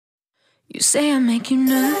You say I make you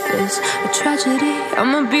nervous, a tragedy,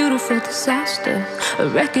 I'm a beautiful disaster, a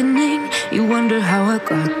reckoning. You wonder how I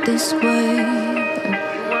got this way.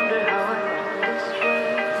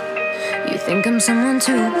 You think I'm someone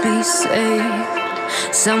to be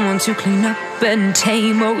saved, someone to clean up and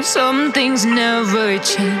tame. Oh, some things never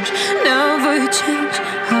change, never change.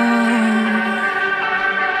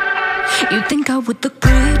 You think I would look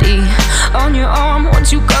pretty on your arm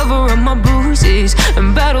once you cover up my bruises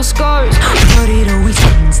and battle scars, but it always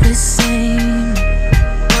ends the same.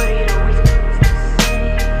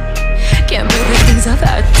 Can't bear the things I've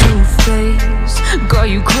had to face, got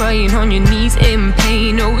you crying on your knees in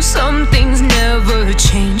pain. Oh, some things never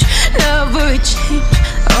change, never change.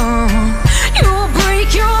 You'll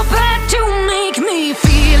break your back to make me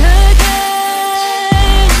feel again.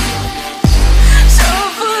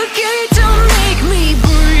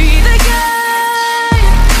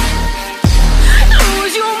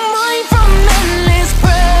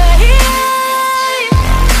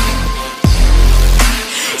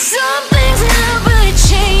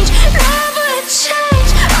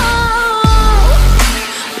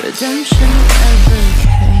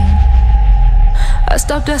 I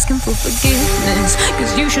stopped asking for forgiveness,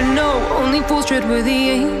 cause you should know only fools tread where the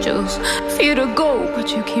angels fear to go,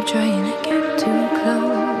 but you keep trying to get too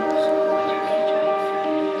close.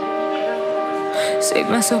 Save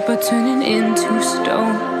myself by turning into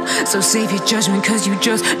stone, so save your judgment cause you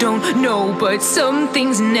just don't know. But some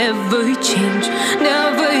things never change,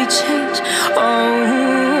 never change.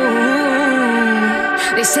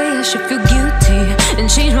 They say I should feel guilty and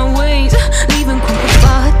change my ways, leaving crumpled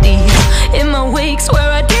bodies in my wake.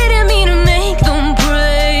 Swear I didn't mean to make them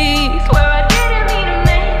break,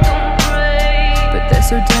 but they're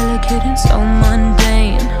so delicate and so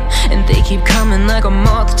mundane, and they keep coming like a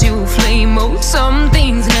moth to a flame. Oh, some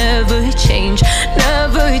things never change,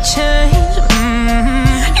 never change.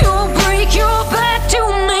 You'll break your back to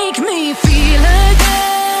make me feel again.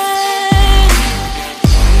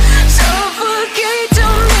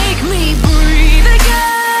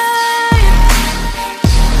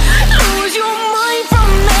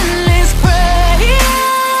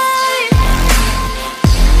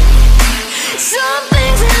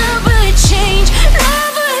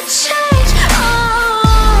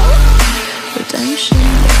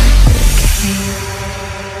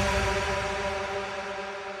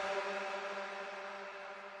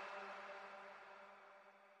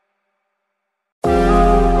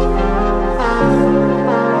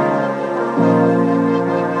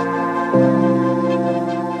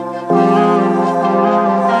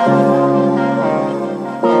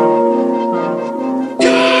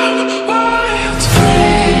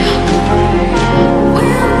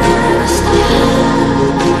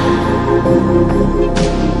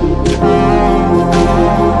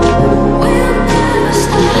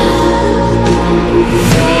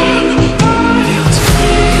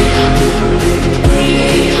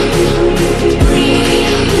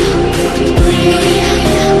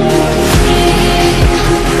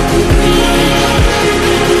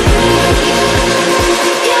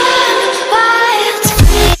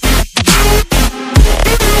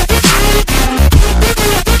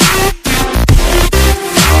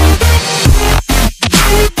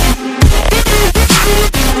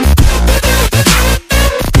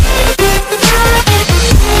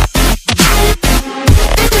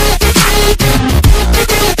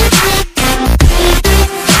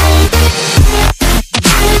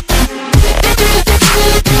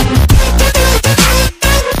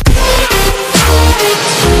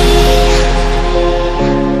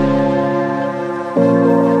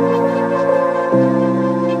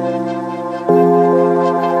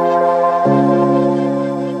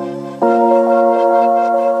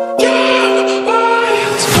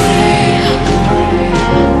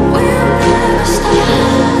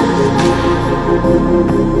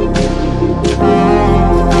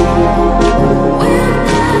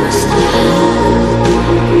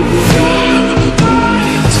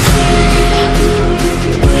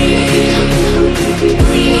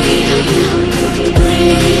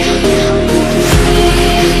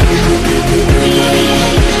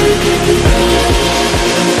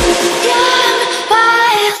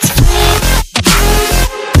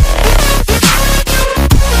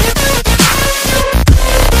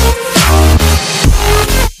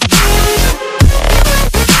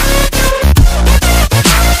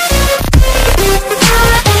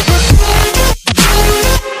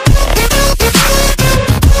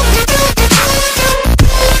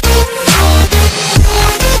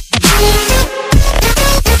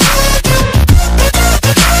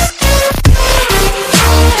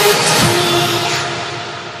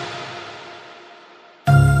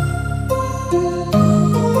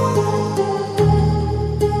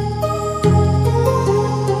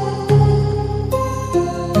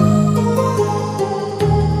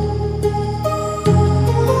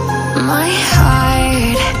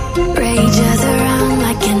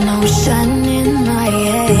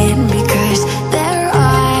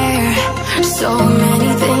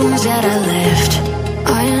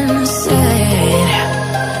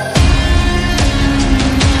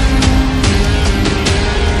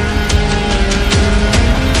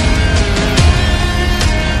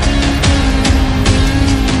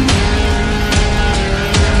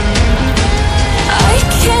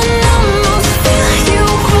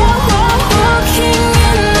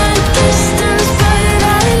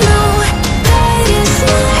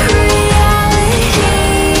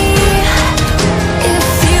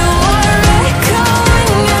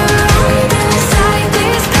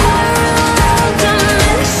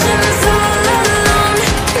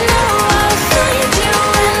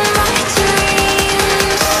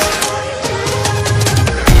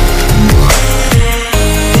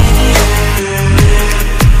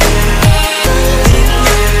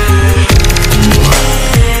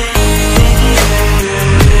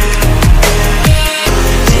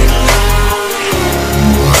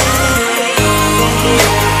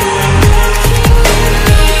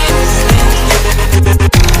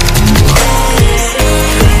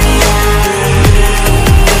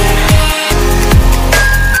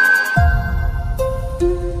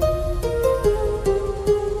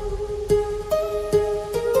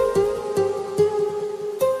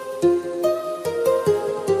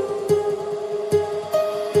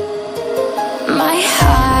 My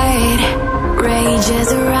heart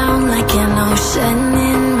rages around like an ocean